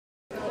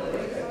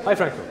Hi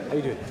Franco, how are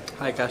you doing?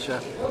 Hi Kasia,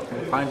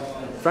 I'm fine.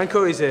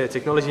 Franco is a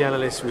technology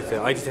analyst with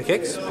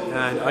IDTechEx,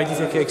 and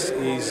IDTechEx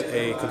is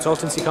a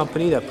consultancy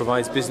company that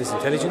provides business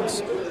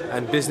intelligence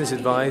and business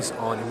advice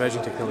on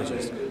emerging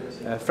technologies.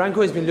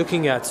 Franco has been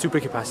looking at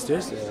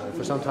supercapacitors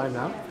for some time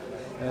now.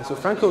 So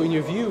Franco, in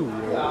your view,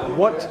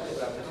 what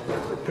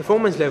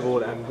performance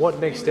level and what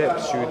next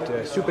steps should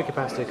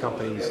supercapacitor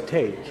companies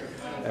take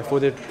for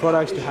their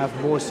products to have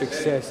more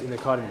success in the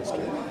car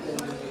industry?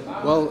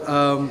 Well,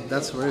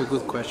 that's a very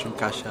good question,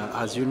 Kasia.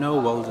 As you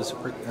know, the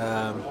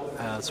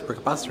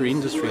supercapacitor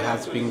industry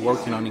has been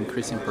working on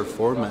increasing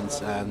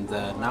performance, and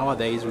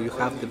nowadays we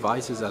have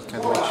devices that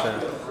can reach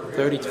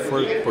 30 to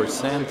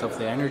 40% of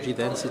the energy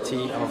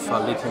density of a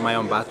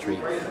lithium-ion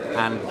battery,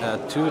 and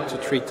 2 to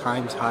 3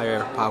 times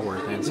higher power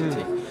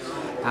density.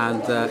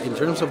 And in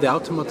terms of the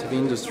automotive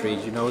industry,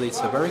 you know, it's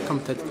a very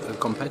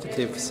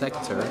competitive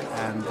sector,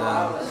 and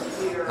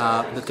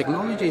the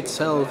technology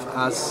itself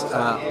has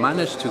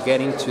managed to get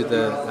into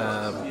the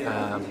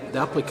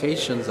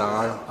applications that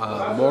are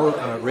more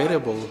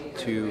readable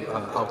to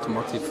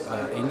automotive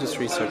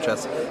industry, such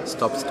as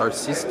stop-start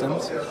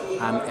systems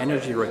and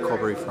energy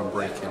recovery from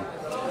braking.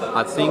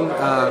 I think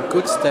a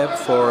good step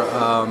for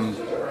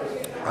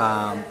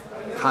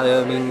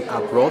having a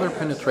broader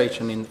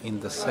penetration in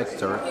the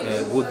sector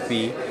would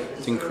be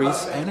to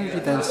increase energy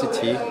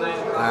density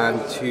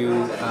and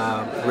to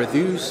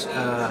reduce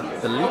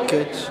the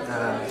leakage,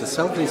 the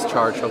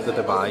self-discharge of the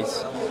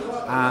device,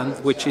 and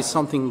which is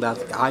something that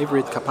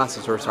hybrid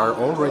capacitors are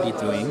already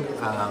doing.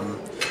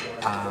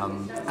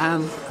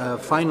 And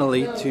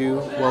finally,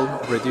 to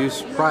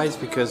reduce price,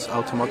 because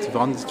automotive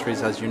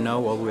industries, as you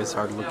know, always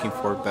are looking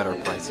for better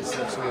prices.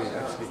 Absolutely,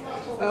 absolutely.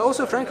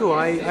 Also, Franco,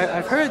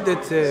 I've heard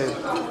that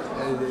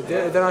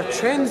there are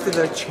trends that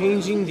are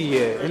changing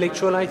the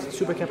electrolyte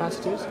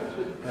supercapacitors,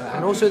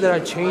 and also there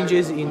are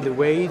changes in the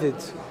way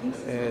that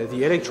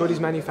the electrode is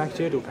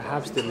manufactured, or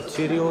perhaps the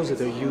materials that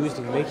are used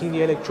in making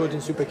the electrodes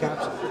in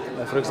supercaps.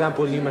 For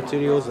example, new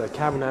materials like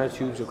carbon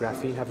nanotubes or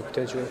graphene have a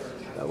potential.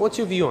 What's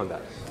your view on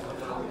that?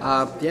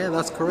 Yeah,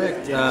 that's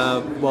correct.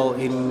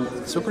 In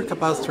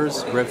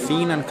supercapacitors,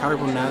 graphene and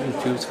carbon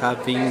nanotubes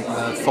have been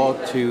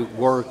thought to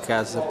work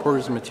as the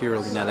poorest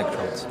material in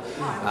electrodes.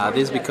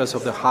 This is because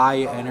of the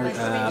high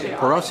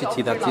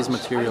porosity that these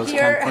materials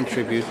can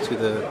contribute to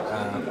the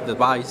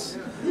device,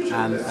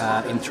 and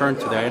in turn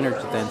to their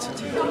energy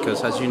density.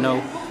 Because, as you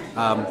know,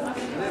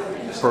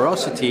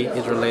 porosity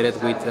is related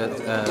with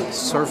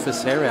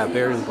surface area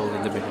variable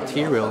in the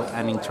material,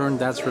 and in turn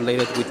that's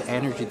related with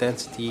energy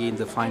density in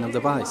the final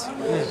device.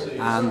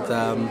 And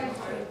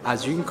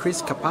as you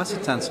increase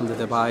capacitance on the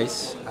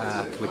device,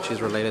 which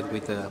is related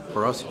with the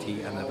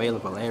porosity and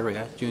available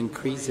area, you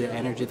increase the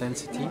energy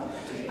density.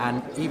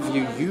 And if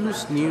you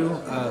use new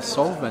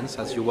solvents,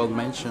 as you well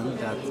mentioned,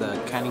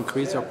 that can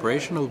increase the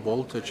operational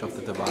voltage of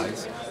the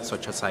device,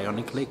 such as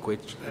ionic liquid,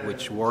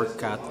 which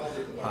work at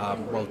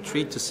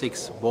 3 to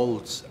 6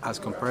 volts as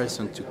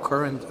comparison to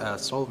current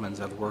solvents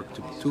that work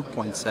to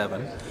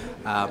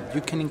 2.7,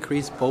 you can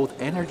increase both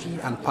energy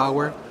and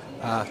power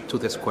to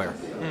the square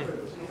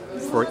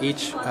for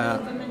each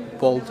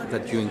volt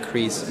that you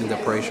increase in the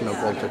operational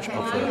voltage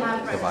of the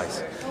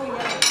device.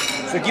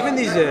 So given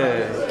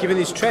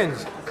these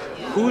trends,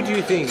 who do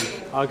you think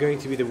are going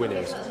to be the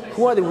winners?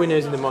 Who are the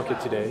winners in the market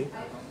today?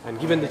 And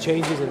given the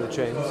changes in the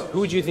trends,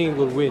 who do you think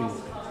will win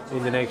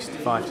in the next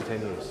 5 to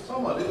 10 years?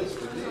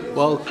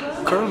 Well,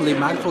 currently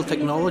Maxwell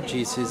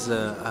Technologies is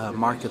a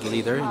market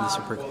leader in the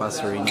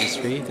supercapacitor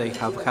industry. They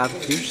have had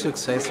huge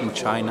success in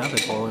China,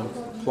 deploying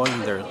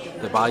their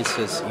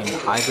devices in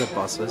hybrid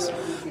buses,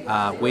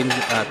 wind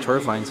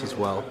turbines as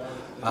well.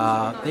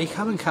 They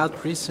haven't had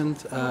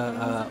recent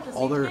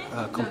other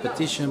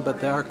competition, but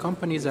there are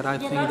companies that I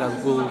think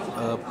that will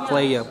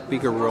play a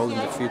bigger role in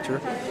the future.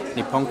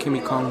 Nippon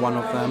Chemicon, one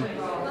of them,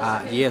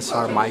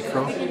 ESR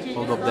Micro,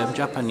 both of them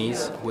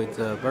Japanese, with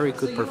very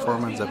good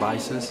performance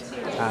devices,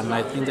 and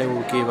I think they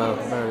will give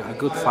a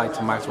good fight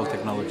to Maxwell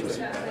Technologies.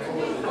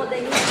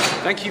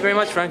 Thank you very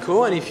much,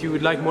 Franco, and if you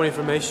would like more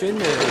information,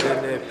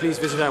 then please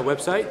visit our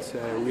website.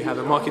 We have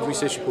a market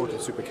research report on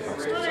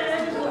supercapacitors,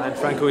 and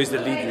Franco is the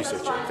lead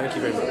researcher. Thank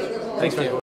you very much. Thanks, Franco.